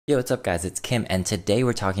Yo, what's up guys, it's Kim, and today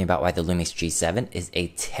we're talking about why the Lumix G7 is a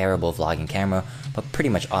terrible vlogging camera, but pretty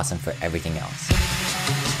much awesome for everything else.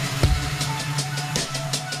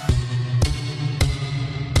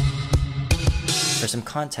 For some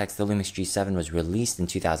context, the Lumix G7 was released in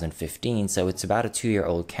 2015, so it's about a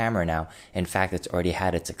 2-year-old camera now. In fact, it's already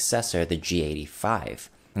had its successor, the G85.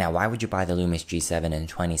 Now, why would you buy the Lumix G7 in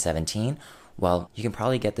 2017? Well, you can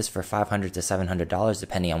probably get this for $500 to $700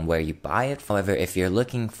 depending on where you buy it. However, if you're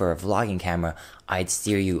looking for a vlogging camera, I'd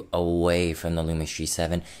steer you away from the Lumix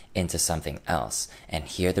G7 into something else. And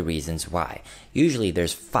here are the reasons why. Usually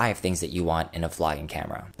there's 5 things that you want in a vlogging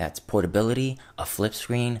camera. That's portability, a flip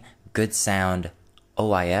screen, good sound,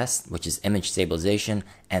 OIS, which is image stabilization,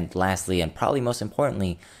 and lastly, and probably most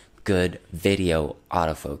importantly, good video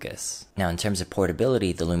autofocus. Now, in terms of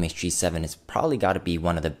portability, the Lumix G7 has probably got to be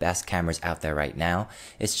one of the best cameras out there right now.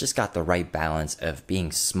 It's just got the right balance of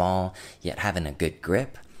being small, yet having a good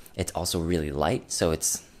grip. It's also really light, so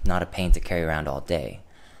it's not a pain to carry around all day.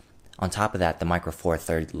 On top of that, the Micro Four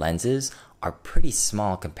Thirds lenses are pretty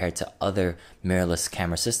small compared to other mirrorless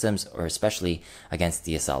camera systems, or especially against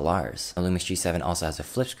DSLRs. The Lumix G7 also has a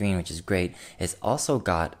flip screen, which is great. It's also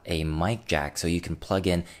got a mic jack, so you can plug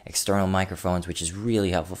in external microphones, which is really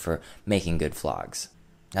helpful for making good vlogs.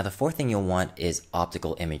 Now, the fourth thing you'll want is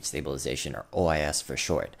optical image stabilization, or OIS for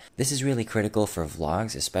short. This is really critical for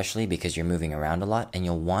vlogs, especially because you're moving around a lot and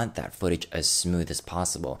you'll want that footage as smooth as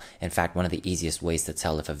possible. In fact, one of the easiest ways to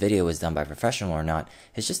tell if a video is done by a professional or not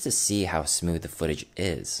is just to see how smooth the footage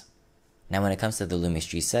is. Now, when it comes to the Lumix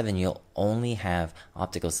G7, you'll only have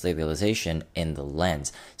optical stabilization in the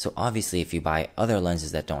lens. So obviously, if you buy other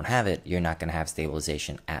lenses that don't have it, you're not going to have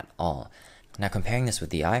stabilization at all. Now, comparing this with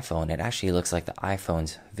the iPhone, it actually looks like the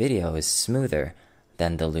iPhone's video is smoother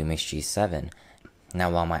than the Lumix G7.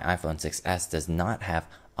 Now, while my iPhone 6s does not have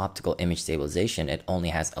optical image stabilization, it only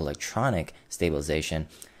has electronic stabilization,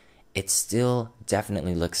 it still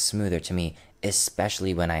definitely looks smoother to me,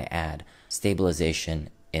 especially when I add stabilization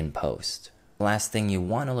in post. The last thing you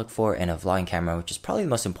want to look for in a vlogging camera, which is probably the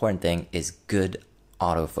most important thing, is good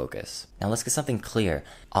autofocus. Now let's get something clear.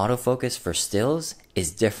 Autofocus for stills is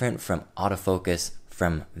different from autofocus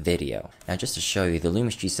from video. Now, just to show you, the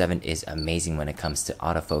Lumix G7 is amazing when it comes to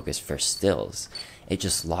autofocus for stills. It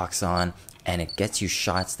just locks on and it gets you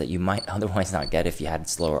shots that you might otherwise not get if you had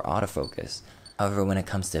slower autofocus. However, when it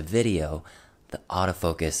comes to video, the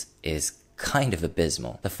autofocus is kind of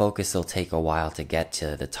abysmal. The focus will take a while to get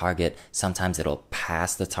to the target. Sometimes it'll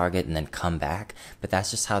pass the target and then come back, but that's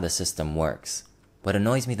just how the system works. What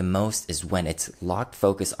annoys me the most is when it's locked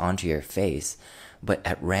focus onto your face, but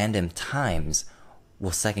at random times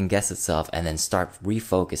will second guess itself and then start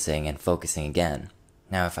refocusing and focusing again.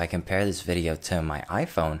 Now, if I compare this video to my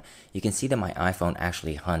iPhone, you can see that my iPhone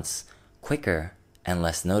actually hunts quicker and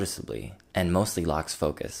less noticeably, and mostly locks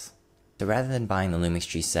focus. So rather than buying the Lumix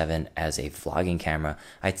G7 as a vlogging camera,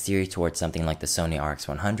 I'd steer you towards something like the Sony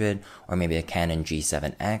RX100 or maybe the Canon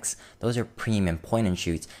G7X. Those are premium point and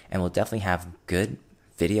shoots and will definitely have good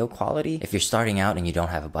video quality. If you're starting out and you don't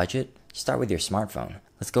have a budget, start with your smartphone.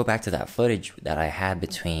 Let's go back to that footage that I had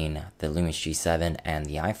between the Lumix G7 and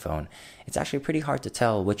the iPhone. It's actually pretty hard to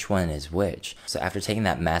tell which one is which. So after taking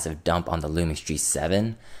that massive dump on the Lumix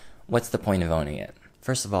G7, what's the point of owning it?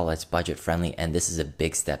 First of all, it's budget friendly, and this is a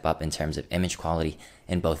big step up in terms of image quality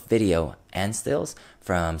in both video and stills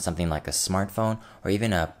from something like a smartphone or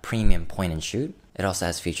even a premium point and shoot. It also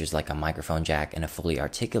has features like a microphone jack and a fully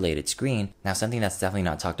articulated screen. Now, something that's definitely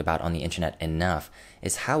not talked about on the internet enough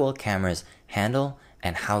is how well cameras handle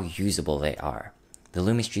and how usable they are. The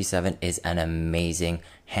Lumix G7 is an amazing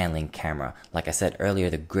handling camera. Like I said earlier,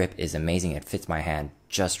 the grip is amazing. It fits my hand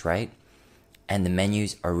just right, and the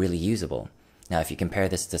menus are really usable. Now, if you compare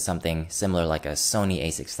this to something similar like a Sony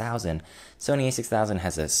a6000, Sony a6000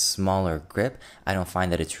 has a smaller grip. I don't find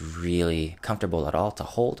that it's really comfortable at all to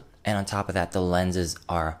hold. And on top of that, the lenses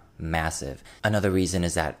are massive. Another reason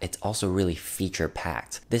is that it's also really feature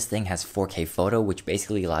packed. This thing has 4K photo, which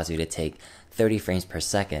basically allows you to take 30 frames per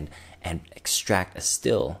second and extract a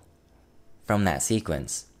still from that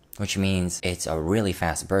sequence, which means it's a really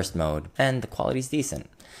fast burst mode and the quality's decent.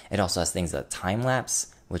 It also has things like time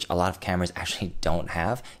lapse, which a lot of cameras actually don't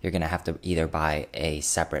have. You're gonna have to either buy a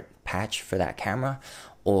separate patch for that camera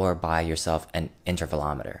or buy yourself an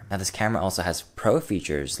intervalometer. Now, this camera also has pro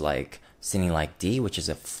features like Cine Like D, which is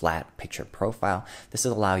a flat picture profile. This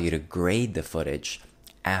will allow you to grade the footage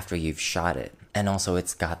after you've shot it. And also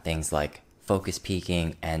it's got things like focus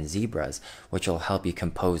peaking and zebras, which will help you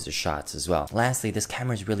compose the shots as well. Lastly, this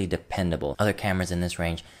camera is really dependable. Other cameras in this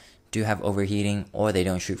range do have overheating, or they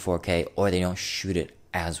don't shoot 4K, or they don't shoot it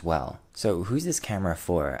as well. So who's this camera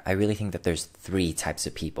for? I really think that there's three types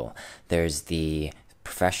of people. There's the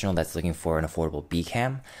professional that's looking for an affordable B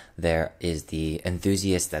cam. There is the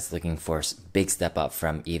enthusiast that's looking for a big step up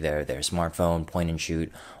from either their smartphone, point and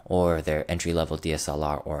shoot, or their entry-level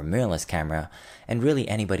DSLR or mirrorless camera, and really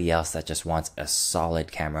anybody else that just wants a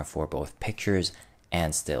solid camera for both pictures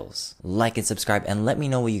and stills. Like and subscribe and let me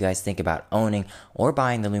know what you guys think about owning or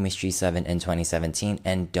buying the Lumix G7 in 2017,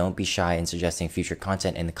 and don't be shy in suggesting future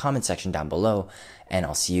content in the comment section down below, and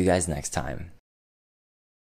I'll see you guys next time.